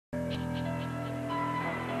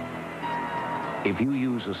If you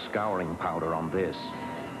use a scouring powder on this,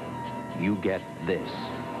 you get this.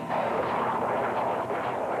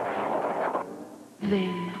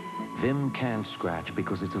 Vim. Vim can't scratch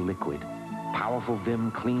because it's a liquid. Powerful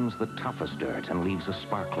Vim cleans the toughest dirt and leaves a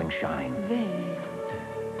sparkling shine.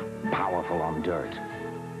 Vim. Powerful on dirt,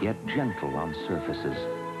 yet gentle on surfaces.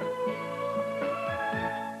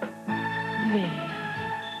 Vim.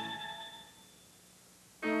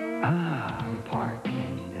 Ah,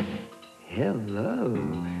 parking. Hello.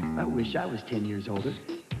 I wish I was 10 years older.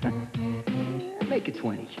 Make it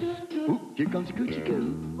 20. Ooh, here comes a Gucci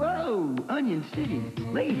Goo. Whoa, Onion City.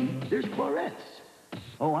 Lady, there's Clorets.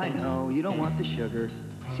 Oh, I know, you don't want the sugar.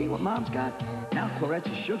 See what Mom's got? Now Clorets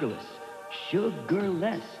is sugarless.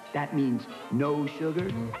 Sugarless. That means no sugar.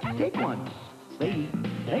 Take one. Lady,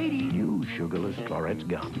 lady. New sugarless Clorets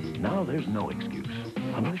gum. Now there's no excuse.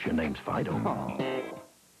 Unless your name's Fido. Oh.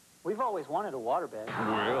 We've always wanted a waterbed.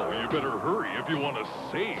 Well, you better hurry if you want to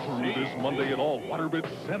save. This Monday at all Waterbed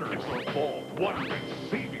Center is the fall Waterbed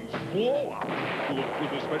Savings Blowout. Look for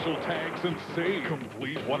the special tags and save.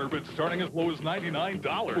 Complete waterbed starting as low as $99.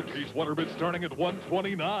 Case waterbed starting at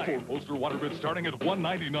 $129. Four-poster waterbed starting at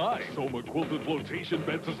 $199. Soma quilted flotation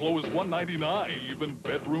beds as low as $199. Even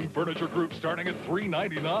bedroom furniture group starting at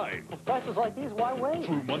 $399. With prices like these, why wait?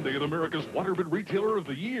 Through Monday at America's Waterbed Retailer of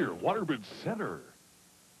the Year, Waterbed Center.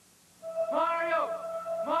 Mario!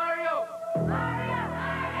 Mario!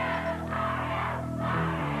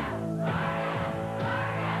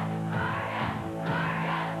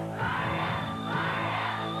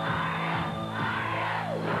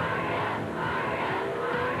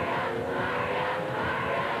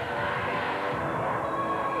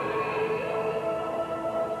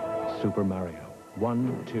 Super Mario.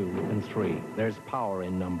 1, 2, and 3. There's power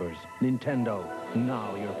in numbers. Nintendo.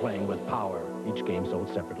 Now you're playing with power. Each game sold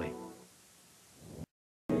separately.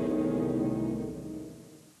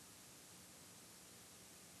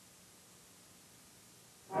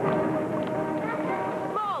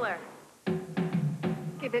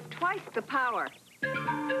 Give it twice the power.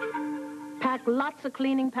 Pack lots of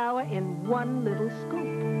cleaning power in one little scoop.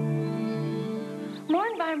 More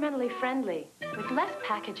environmentally friendly, with less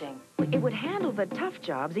packaging. It would handle the tough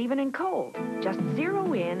jobs even in cold. Just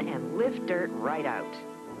zero in and lift dirt right out.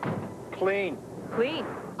 Clean. Clean.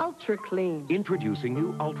 Ultra clean. Introducing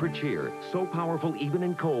new Ultra Cheer. So powerful even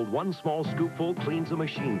in cold, one small scoopful cleans a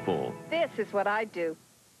machine full. This is what I do.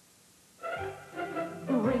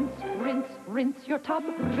 Rinse, rinse, rinse your tub.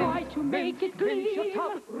 Try to make it clean. Rinse your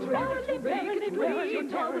tub. Try to make it clean.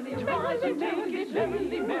 Try to make it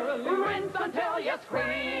clean. Rinse until you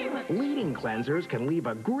scream. Leading cleansers can leave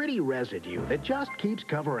a gritty residue that just keeps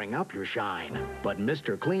covering up your shine. But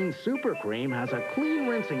Mr. Clean Supercreme has a clean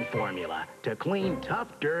rinsing formula to clean tough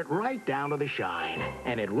dirt right down to the shine.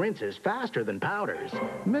 And it rinses faster than powders.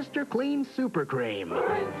 Mr. Clean Supercream.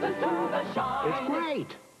 Rinses to the shine. It's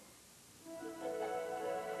great.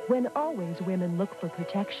 When always women look for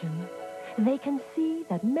protection, they can see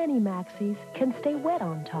that many maxis can stay wet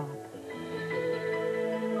on top.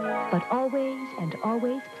 But Always and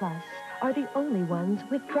Always Plus are the only ones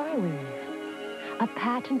with dry weave. A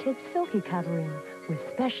patented silky covering with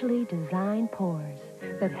specially designed pores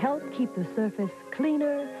that help keep the surface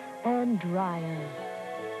cleaner and drier.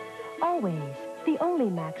 Always, the only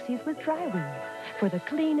maxis with dry weave for the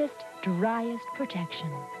cleanest, driest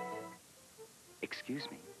protection. Excuse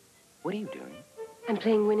me. What are you doing? I'm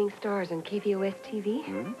playing Winning Stars on KVOS TV.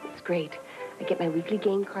 It's great. I get my weekly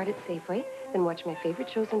game card at Safeway, then watch my favorite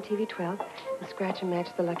shows on TV 12, and scratch and match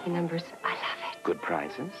the lucky numbers. I love it. Good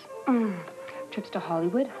prizes? Trips to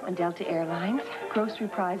Hollywood on Delta Airlines, grocery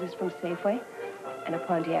prizes from Safeway, and a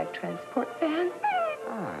Pontiac transport van.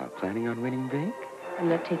 Ah, planning on winning big? I'm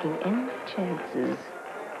not taking any chances.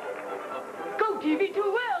 Go TV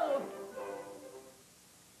 12!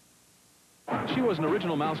 She was an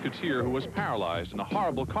original Mouseketeer who was paralyzed in a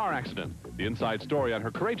horrible car accident. The inside story on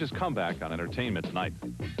her courageous comeback on Entertainment Tonight.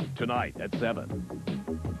 Tonight at 7.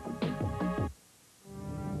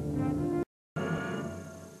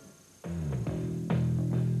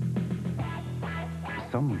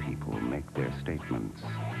 Some people make their statements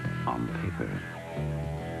on paper.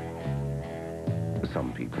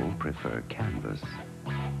 Some people prefer canvas.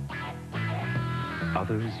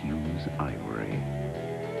 Others use ivory.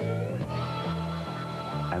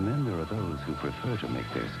 And then there are those who prefer to make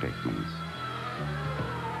their statements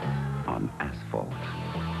on asphalt.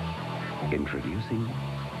 Introducing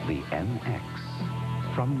the NX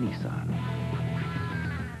from Nissan.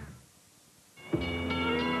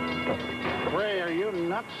 Ray, are you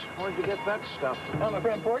nuts? Where'd you get that stuff? On my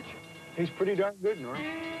front porch. Tastes pretty darn good, Norm.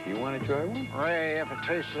 You want to try one? Ray, if it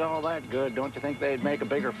tastes all that good, don't you think they'd make a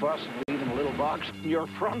bigger fuss than leaving a little box in your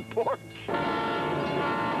front porch?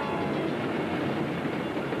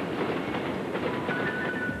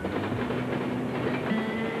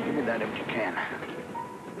 Give me that if you can.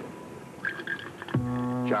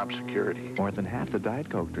 Job security. More than half the Diet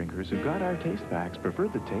Coke drinkers who got our taste packs prefer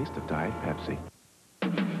the taste of Diet Pepsi.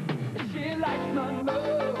 She likes my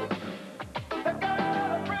moves. The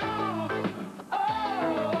girl approves.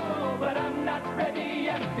 Oh, but I'm not ready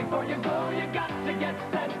yet. Before you go, you got to get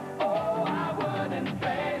set. Oh, I wouldn't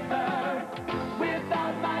face her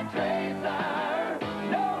without my tracer.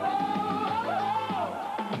 No.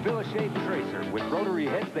 Fill a shave tracer with rotary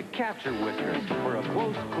heads that capture whiskers for a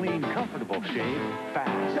close, clean, comfortable shave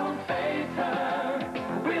fast. Don't face her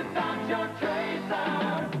without your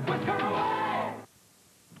tracer. Whisker away.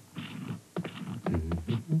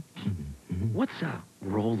 What's a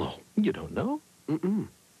Rolo? You don't know? Mm-mm.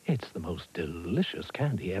 It's the most delicious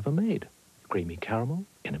candy ever made. Creamy caramel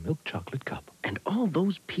in a milk chocolate cup. And all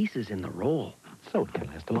those pieces in the roll. So it can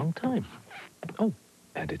last a long time. Oh,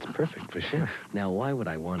 and it's perfect for chef. Now, why would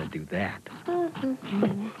I want to do that?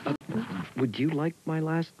 Would you like my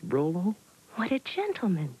last Rolo? What a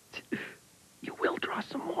gentleman. You will draw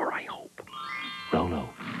some more, I hope. Rolo,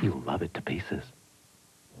 you'll love it to pieces.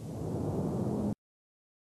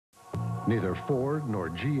 Neither Ford, nor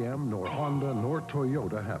GM, nor Honda, nor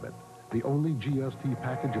Toyota have it. The only GST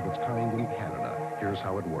package of its kind in Canada. Here's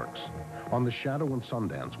how it works. On the Shadow and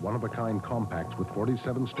Sundance one-of-a-kind compacts with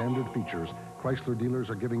 47 standard features, Chrysler dealers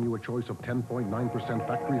are giving you a choice of 10.9%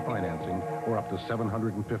 factory financing or up to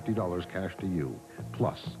 $750 cash to you.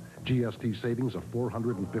 Plus, GST savings of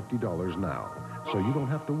 $450 now. So you don't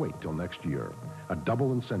have to wait till next year. A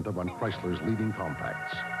double incentive on Chrysler's leading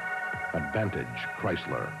compacts. Advantage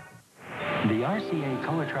Chrysler. The RCA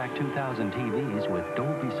Colortrak 2000 TVs with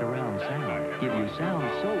Dolby Surround sound give you sound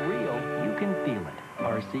so real you can feel it.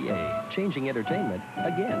 RCA, changing entertainment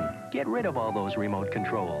again. Get rid of all those remote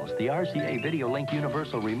controls. The RCA Video Link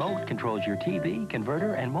Universal Remote controls your TV,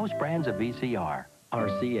 converter, and most brands of VCR.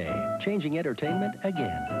 RCA, changing entertainment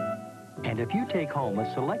again. And if you take home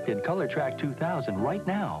a selected Colortrak 2000 right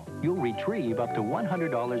now, you'll retrieve up to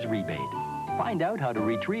 $100 rebate. Find out how to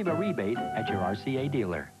retrieve a rebate at your RCA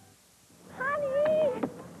dealer. Honey,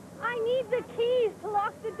 I need the keys to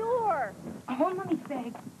lock the door. Oh, Mommy's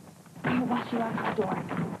bag. Oh, why she locked the door?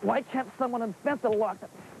 Why can't someone invent a lock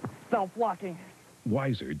that's self-locking?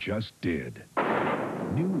 Weiser just did.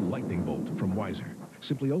 New lightning bolt from Weiser.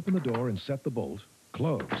 Simply open the door and set the bolt,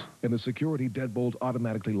 close, and the security deadbolt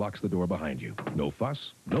automatically locks the door behind you. No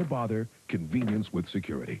fuss, no bother, convenience with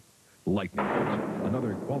security. Lightning bolt,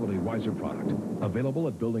 another quality Weiser product. Available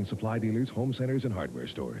at building supply dealers, home centers, and hardware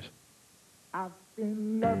stores. I've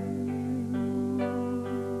been loving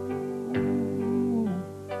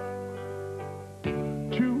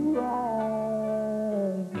too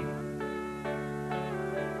long.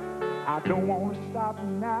 I don't want to stop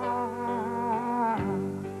now.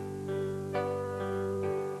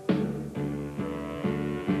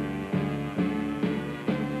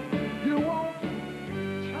 You want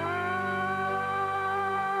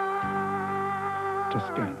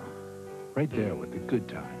Toscano. Right there with the good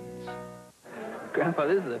times. Grandpa,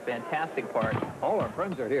 this is a fantastic party. All our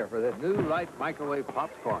friends are here for this new light microwave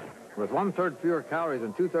popcorn with 1/3 fewer calories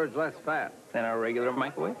and 2/3 less fat. Than our regular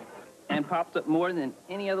microwave. And pops up more than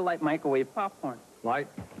any other light microwave popcorn. Light,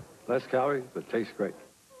 less calories, but tastes great.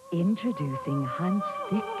 Introducing Hunt's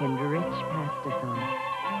thick and rich pasta sauce.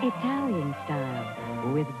 Italian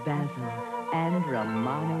style with basil and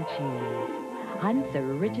Romano cheese. Hunt's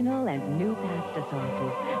original and new pasta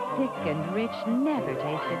sauces. Thick and rich, never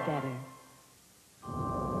tasted better.